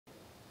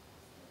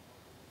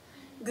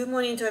Good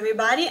morning to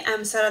everybody.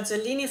 I'm Sara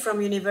Zollini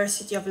from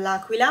University of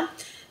L'Aquila,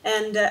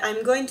 and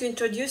I'm going to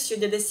introduce you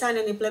the design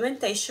and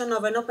implementation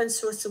of an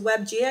open-source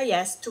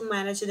web-GIS to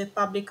manage the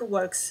public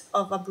works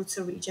of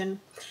Abruzzo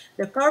Region.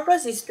 The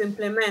purpose is to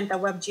implement a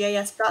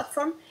web-GIS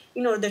platform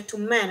in order to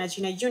manage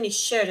in a unique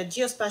shared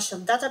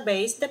geospatial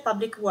database the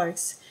public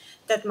works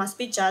that must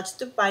be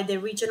judged by the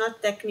Regional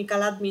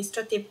Technical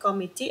Administrative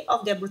Committee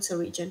of the Abruzzo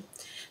Region,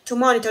 to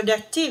monitor the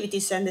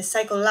activities and the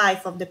cycle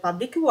life of the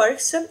public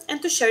works,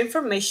 and to share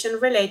information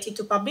related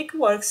to public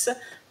works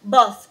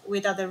both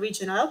with other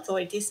regional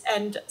authorities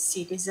and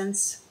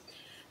citizens.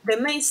 The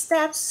main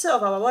steps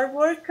of our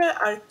work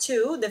are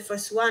two. The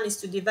first one is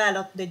to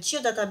develop the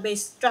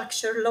geodatabase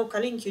structure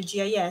locally in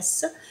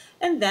QGIS,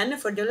 and then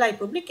for the live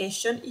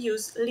publication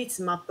use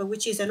LizMap,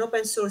 which is an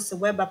open source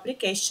web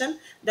application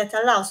that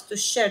allows to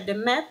share the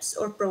maps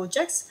or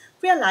projects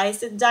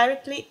realized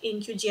directly in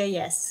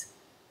QGIS.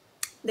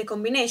 The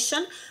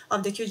combination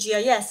of the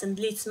QGIS and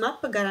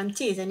LizMap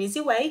guarantees an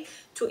easy way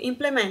to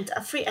implement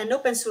a free and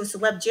open source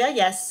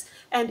WebGIS,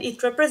 and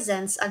it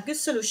represents a good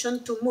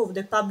solution to move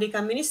the public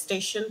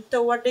administration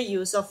toward the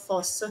use of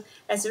FOSS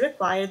as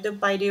required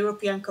by the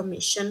European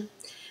Commission.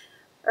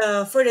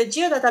 For the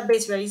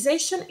geodatabase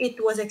realization,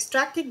 it was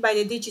extracted by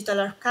the digital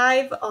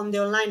archive on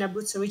the online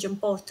Abruzzo Region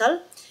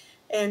portal,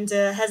 and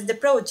as the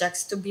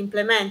projects to be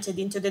implemented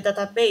into the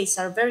database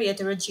are very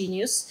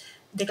heterogeneous,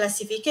 the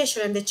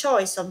classification and the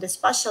choice of the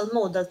spatial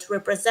model to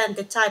represent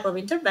the type of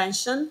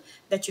intervention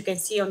that you can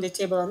see on the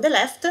table on the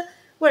left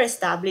were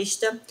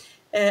established.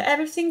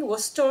 Everything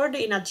was stored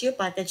in a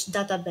GeoPackage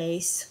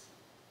database.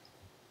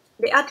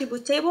 The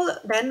attribute table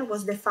then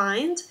was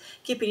defined,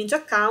 keeping into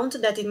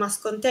account that it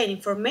must contain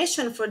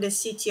information for the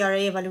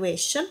C.R.T.A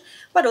evaluation,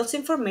 but also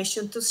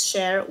information to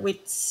share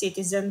with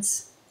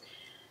citizens.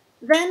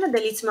 Then the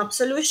LizMap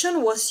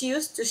solution was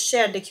used to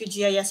share the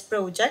QGIS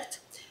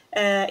project.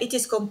 It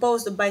is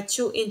composed by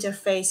two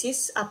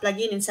interfaces, a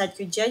plugin inside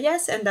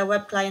QGIS and a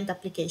web client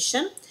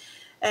application.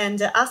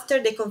 And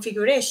after the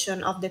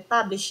configuration of the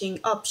publishing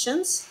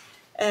options,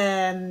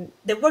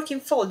 the working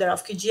folder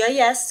of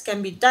QGIS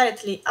can be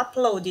directly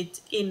uploaded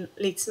in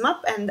LizMap,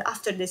 and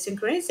after the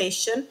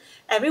synchronization,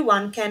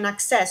 everyone can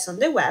access on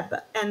the web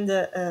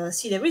and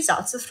see the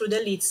results through the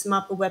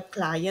LizMap web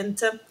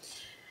client.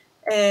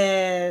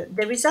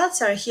 The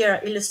results are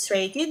here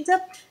illustrated.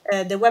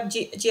 The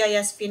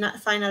WebGIS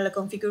final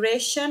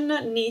configuration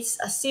needs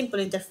a simple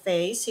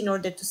interface in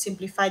order to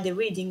simplify the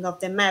reading of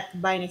the map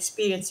by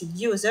inexperienced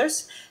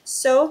users.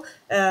 So,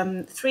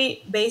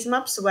 three base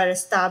maps were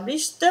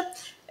established.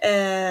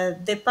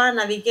 The pan,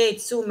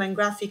 navigate, zoom, and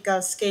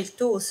graphical scale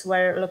tools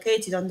were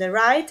located on the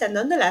right, and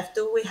on the left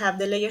we have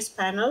the layers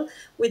panel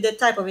with the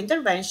type of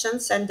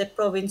interventions and the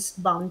province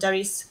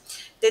boundaries.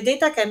 The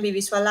data can be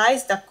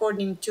visualized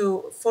according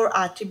to four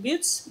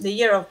attributes: the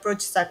year of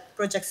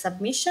project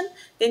submission,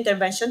 the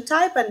intervention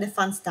type and the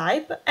funds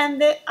type,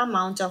 and the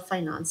amount of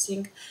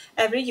financing.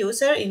 Every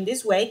user in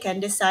this way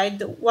can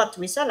decide what to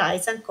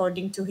visualize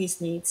according to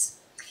his needs.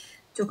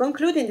 To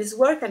conclude, in this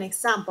work, an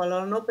example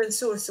of an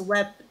open-source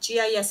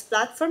web-GIS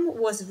platform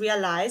was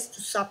realized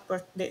to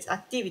support the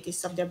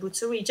activities of the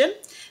Abruzzo region,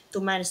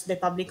 to manage the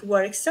public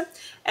works,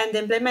 and the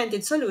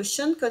implemented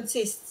solution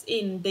consists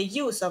in the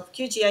use of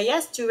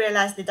QGIS to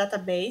realize the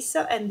database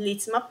and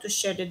LizMap to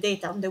share the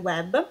data on the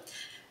web,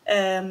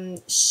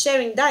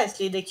 sharing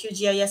directly the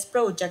QGIS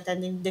project,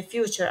 and in the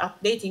future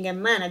updating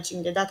and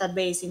managing the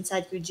database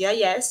inside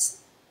QGIS,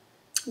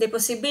 the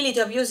possibility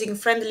of using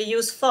friendly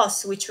use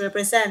FOSS, which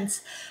represents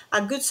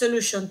a good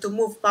solution to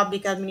move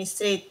public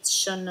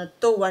administration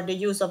toward the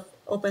use of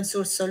open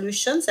source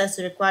solutions as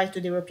required to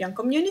the European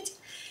community,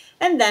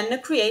 and then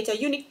create a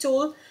unique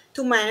tool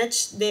to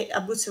manage the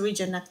Abruzzo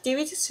region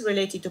activities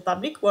related to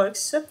public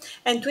works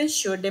and to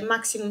ensure the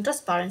maximum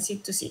transparency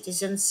to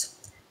citizens.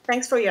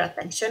 Thanks for your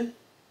attention.